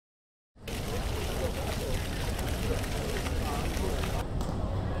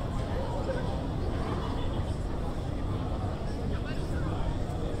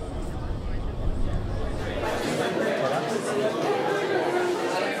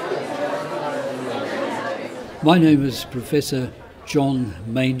My name is Professor John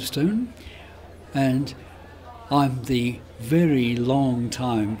Mainstone, and I'm the very long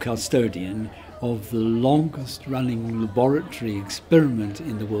time custodian of the longest running laboratory experiment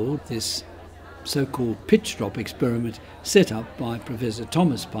in the world, this so-called pitch drop experiment set up by Professor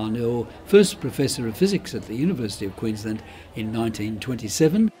Thomas Parnell, first Professor of Physics at the University of Queensland in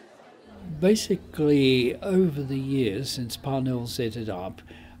 1927. Basically, over the years since Parnell set it up,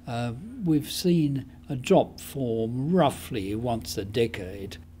 we've seen a drop form roughly once a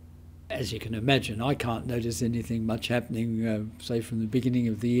decade. As you can imagine, I can't notice anything much happening, say from the beginning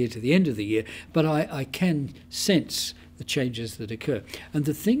of the year to the end of the year, but I can sense the changes that occur. And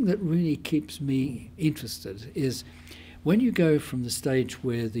the thing that really keeps me interested is when you go from the stage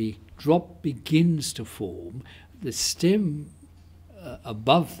where the drop begins to form, the stem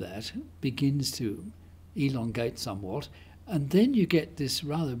above that begins to elongate somewhat, and then you get this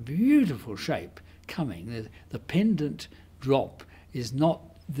rather beautiful shape coming. The pendant drop is not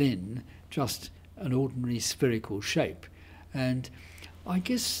then just an ordinary spherical shape. And I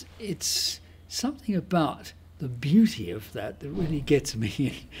guess it's something about the beauty of that that really gets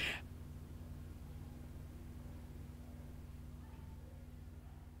me.